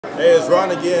Hey, it's Ron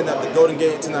again at the Golden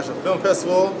Gate International Film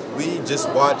Festival. We just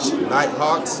watched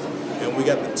Nighthawks, and we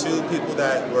got the two people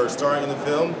that were starring in the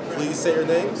film. Please say your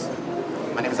names.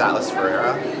 My name is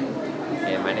Ferrera.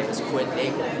 And my name is Quinn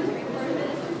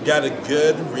Nagle. Got a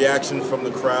good reaction from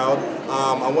the crowd.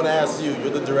 I want to ask you,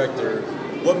 you're the director.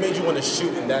 What made you want to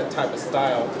shoot in that type of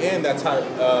style in that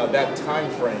time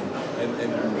frame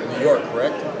in New York,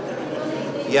 correct?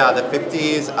 Yeah, the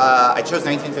 50s. I chose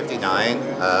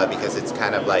 1959 because it's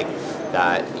kind of like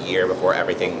that year before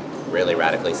everything really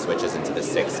radically switches into the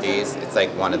 60s. It's like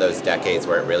one of those decades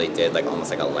where it really did like almost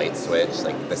like a light switch.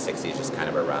 Like the 60s just kind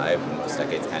of arrived, and most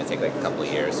decades kind of take like a couple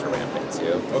of years to ramp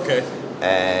into. Okay.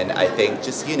 And I think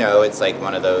just, you know, it's like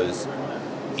one of those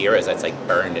eras that's like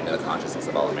burned into the consciousness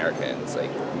of all Americans,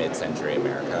 like mid-century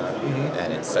America.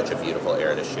 And it's such a beautiful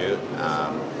era to shoot.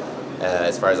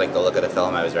 As far as like the look of the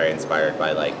film, I was very inspired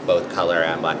by like both color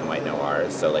and black and white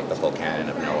noirs, so like the full canon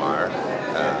of noir.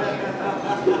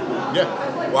 Yeah,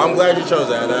 well, I'm glad you chose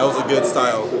that. That was a good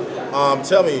style.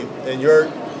 Tell me, in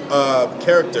your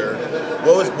character,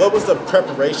 what was the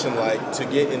preparation like to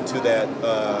get into that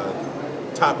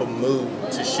type of mood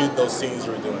to shoot those scenes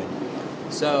you were doing?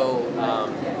 So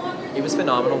it was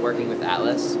phenomenal working with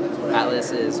Atlas. Atlas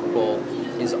is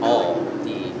all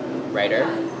the writer,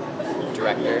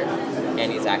 director, and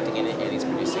he's acting in it, and he's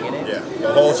producing in it. Yeah,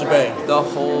 the whole shebang. The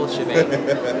whole shebang.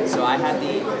 So I had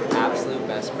the absolute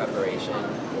best preparation,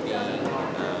 being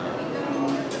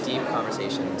deep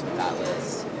conversations with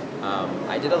Atlas.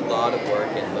 I did a lot of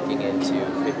work in looking into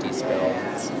 50s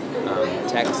films,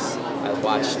 texts. I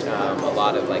watched a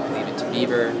lot of like Leave It to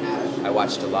Beaver. I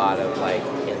watched a lot of like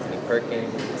Anthony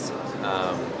Perkins.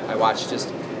 I watched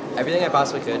just everything I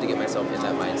possibly could to get myself in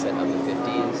that mindset of the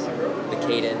 50s, the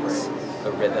cadence,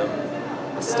 the rhythm,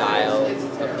 the style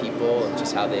of people, and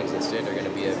just how they existed are going to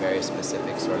be a very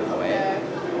specific sort of way.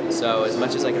 So as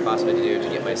much as I could possibly do to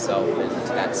get myself into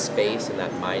that space and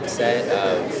that mindset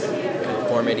of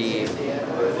conformity,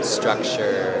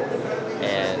 structure,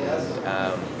 and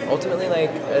ultimately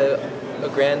like a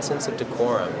grand sense of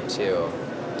decorum too.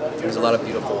 There's a lot of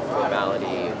beautiful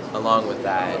formality along with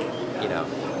that, you know,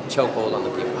 chokehold on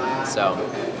the people. So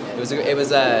it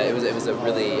was a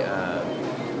really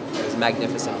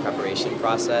magnificent preparation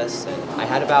process, and I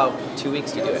had about 2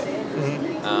 weeks to do it.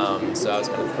 So I was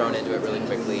kind of thrown into it really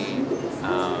quickly,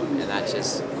 and that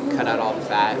just cut out all the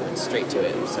fat, went straight to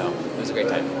it. So it was a great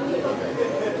time.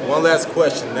 One last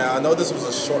question. Now, I know this was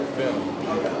a short film,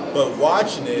 but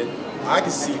watching it, I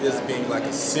could see this being like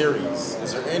a series.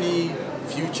 Is there any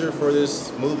future for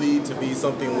this movie to be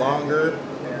something longer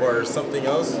or something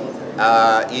else?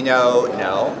 You know,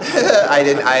 no. I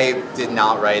did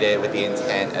not write it with the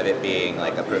intent of it being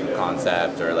like a proof of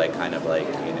concept or like kind of like,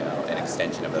 you know, an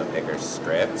extension of a bigger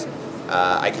script.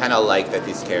 I kind of like that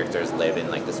these characters live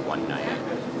in like this one night.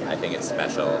 I think it's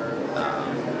special.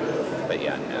 But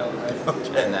yeah, no.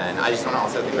 Okay. And then I just want to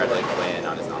also congratulate Quinn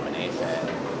on his nomination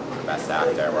for Best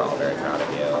Actor. We're all very proud of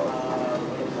you.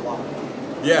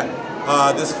 Yeah,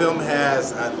 this film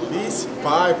has at least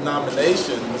 5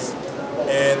 nominations,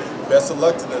 and best of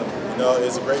luck to them. You know,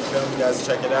 it's a great film. You guys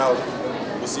check it out.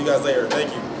 We'll see you guys later.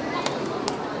 Thank you.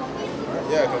 All right,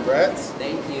 yeah, congrats.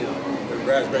 Thank you.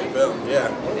 Congrats, great film.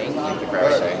 Yeah. Thank you. Thank you for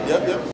everything. Yep.